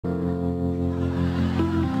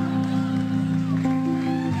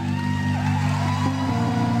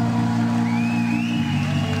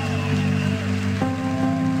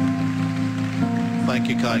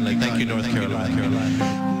you kindly. Thank you, North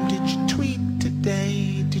Carolina. Did you tweet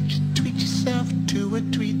today? Did you tweet yourself to a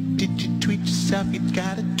tweet? Did you tweet yourself? You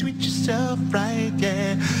gotta tweet yourself right,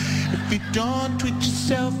 yeah. If you don't tweet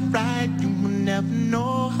yourself right, you will never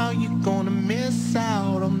know how you're gonna miss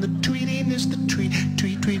out on the tweeting. Is the tweet,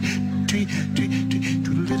 tweet, tweet, tweet, tweet, tweet,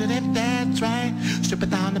 tweet, tweet, that's right. Strip it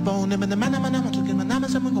down the bone, and the man, I'm talking my name,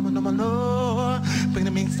 I'm going to no. Bring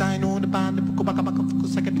the mix, I know the band, the book, back,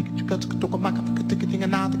 focus, I can take you, got to go back, thinking,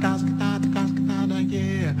 and now the guys,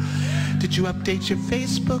 yeah. Did you update your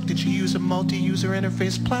Facebook? Did you use a multi-user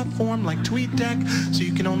interface platform like TweetDeck? So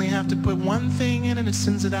you can only have to put one thing in and it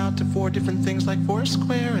sends it out to 4 different things like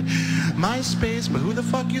Foursquare and MySpace. But who the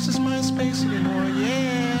fuck uses MySpace anymore?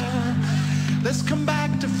 Yeah. Let's come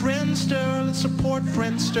back to Friendster. Let's support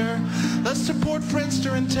Friendster. Let's support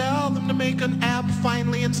Friendster and tell them to make an app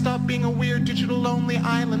finally and stop being a weird digital lonely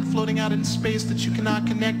island floating out in space that you cannot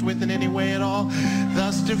connect with in any way at all,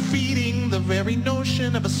 thus defeating the very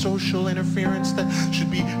notion of a social interference that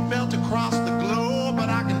should be felt across the globe. But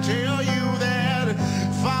I can tell you